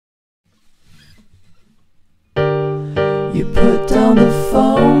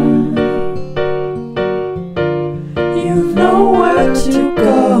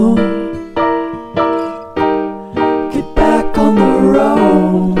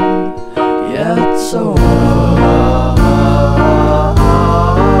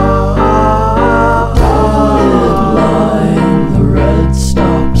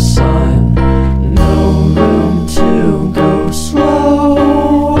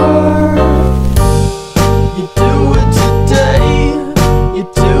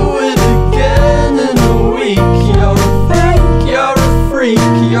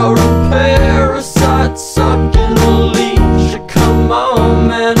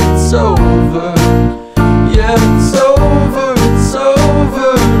it's over. Yeah, it's over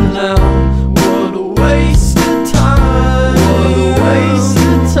now. What a waste of time. What a waste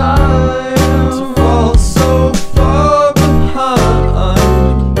of time to fall so far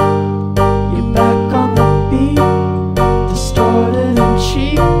behind. You're back on the beat, distorted and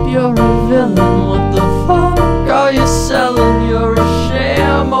cheap. You're a villain. What the fuck are you selling? You're a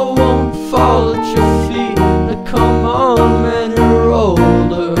sham. I won't fall at your feet. Now come on, man, you're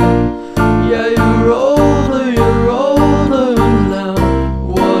older. Yeah, you're older now.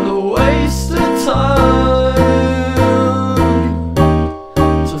 What a waste of time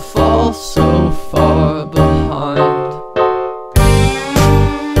to fall so far behind.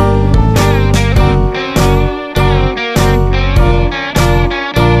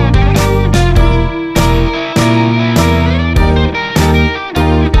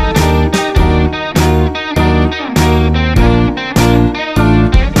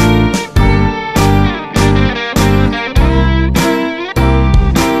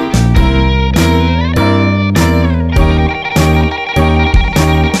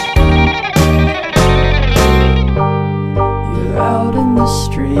 You're out in the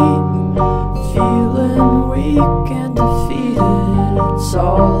street, feeling weak and defeated. It's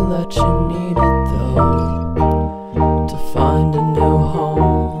all that you needed though, to find a new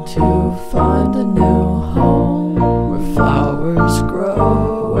home, to find a new home where flowers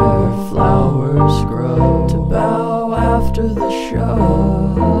grow, where flowers grow, to bow after the show.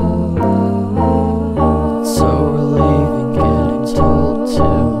 It's so relieving getting told to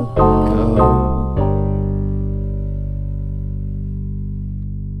go.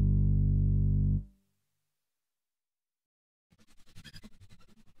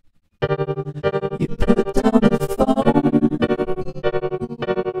 You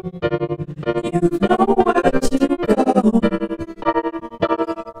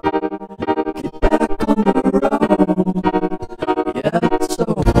put down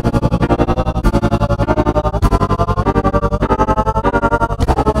the phone, you've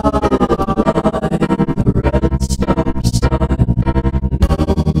nowhere to go. Get back on the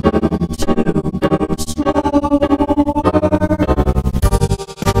road, yeah, it's over.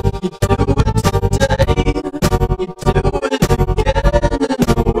 The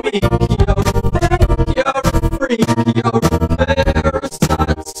red stop sign, no room to go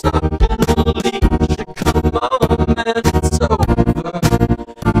slower. You do it today,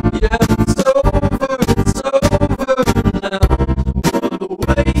 you do it again in a week. You're fake, you're a freak, you're a parasite sucking a leech. Come on, man, it's over. Yeah, it's over now.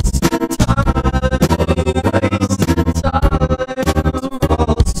 What a waste of time, what a waste of time to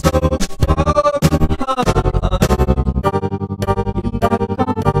fall so far behind. You're back on the beat,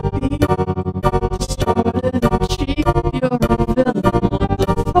 distorted and cheap. You're a villain. What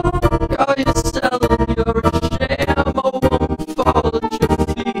the fuck are you selling? You're a sham. I won't fall at your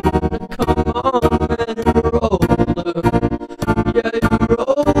feet. Now come on, man, you're older. Yeah, you're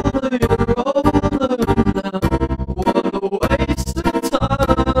older now. What a waste of time to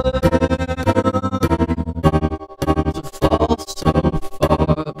fall so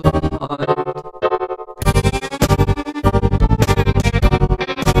far behind.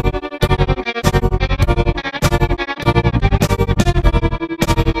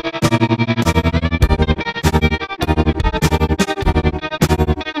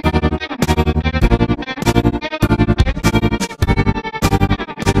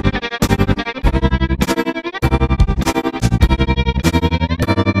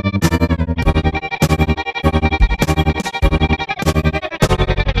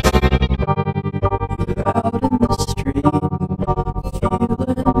 You're out in the street, feeling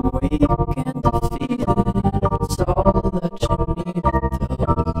weak and defeated. It's all that you needed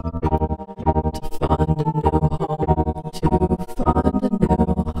though, to find a new home, to find a new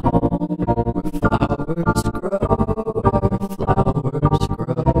home where flowers grow, where flowers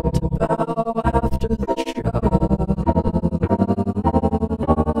grow, to bow after the show.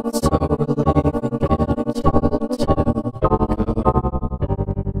 It's so relieving getting told to go.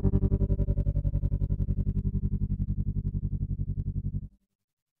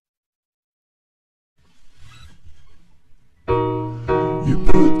 You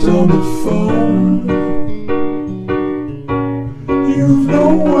put down the phone, you've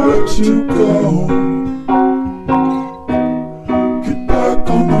nowhere to go. Get back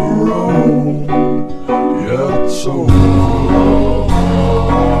on the road, yeah, it's over.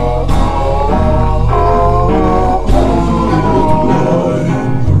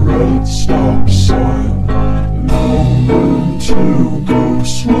 The red stop sign, no room to go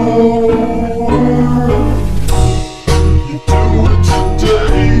slower. You do it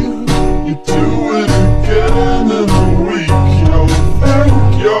today, you do it again in a week. You're fake,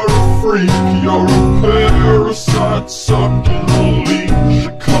 you're a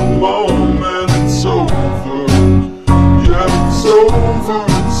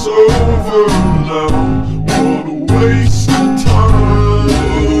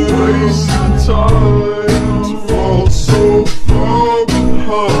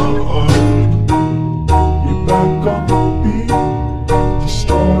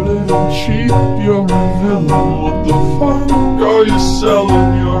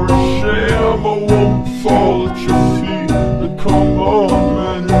selling, you're a sham. I won't fall at your feet. But come on,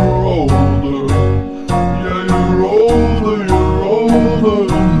 man, you're older. Yeah, you're older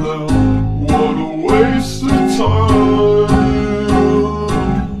now. What a waste of time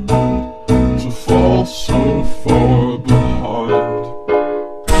to fall so far behind.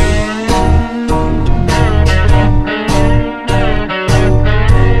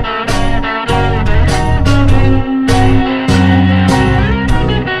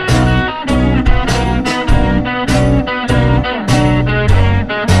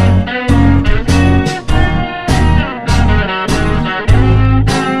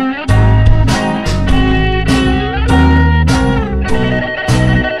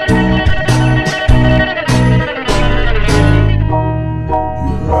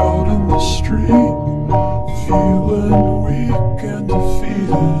 Feeling weak and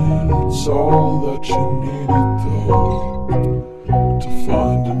defeated, it's all that you needed though. To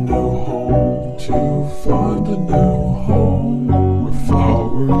find a new home, to find a new home. Where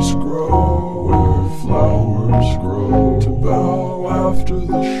flowers grow, to bow after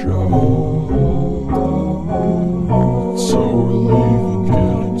the show. It's so relieving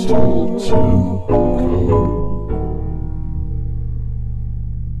getting told to go.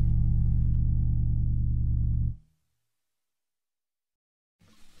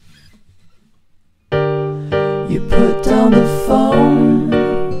 You put down the phone,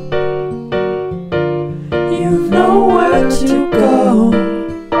 you've nowhere to go.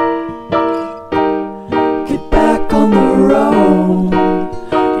 Get back on the road,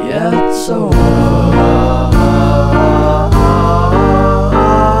 yeah, it's over.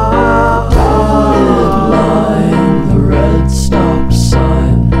 Dotted line, the red stop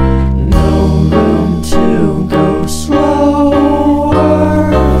sign, no room to go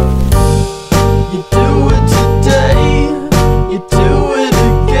slower. You do it today, you do it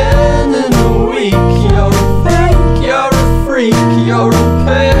again in a week. You're a fake, you're a freak, you're a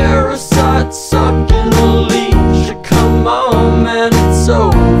parasite sucking a leech. Come on, man, it's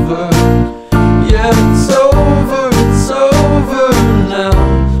over. Yeah, it's over now.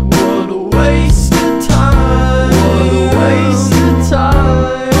 What a waste of time, what a waste of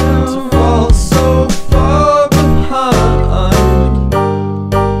time to fall so far behind.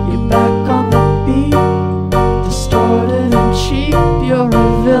 You're back on the beat, distorted and cheap. You're a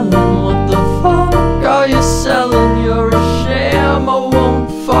villain, what the fuck are you selling? You're a sham, I won't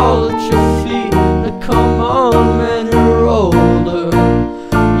fall at your feet. Now come on, man, you're older.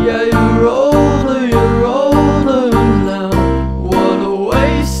 Yeah, you're older now. What a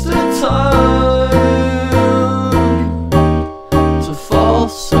waste of time to fall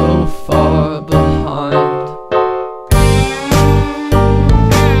so far behind.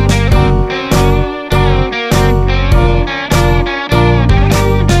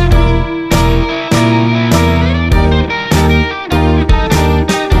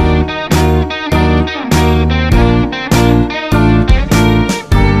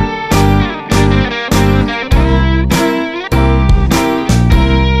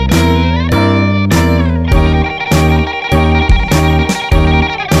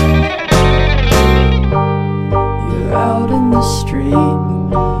 You're out in the street,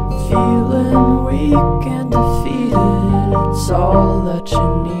 feeling weak and defeated. It's all that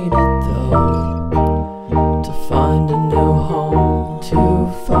you needed though. To find a new home,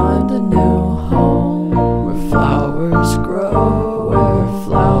 to find a new home. Where flowers grow,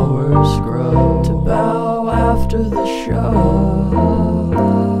 to bow after the show.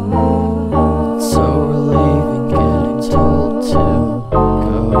 It's so relieving getting told to go.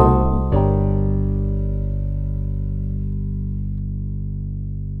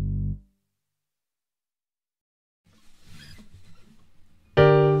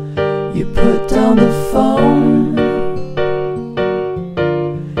 You put down the phone,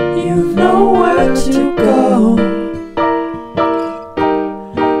 you've nowhere to go.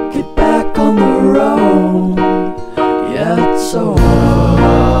 Get back on the road, yeah, it's over.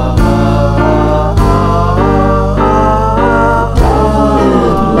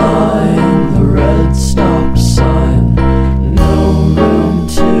 Dotted line, the red stop sign, no room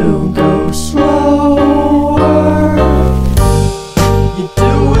to go slower. You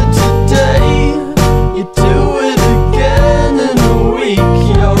do it today, you do it again in a week.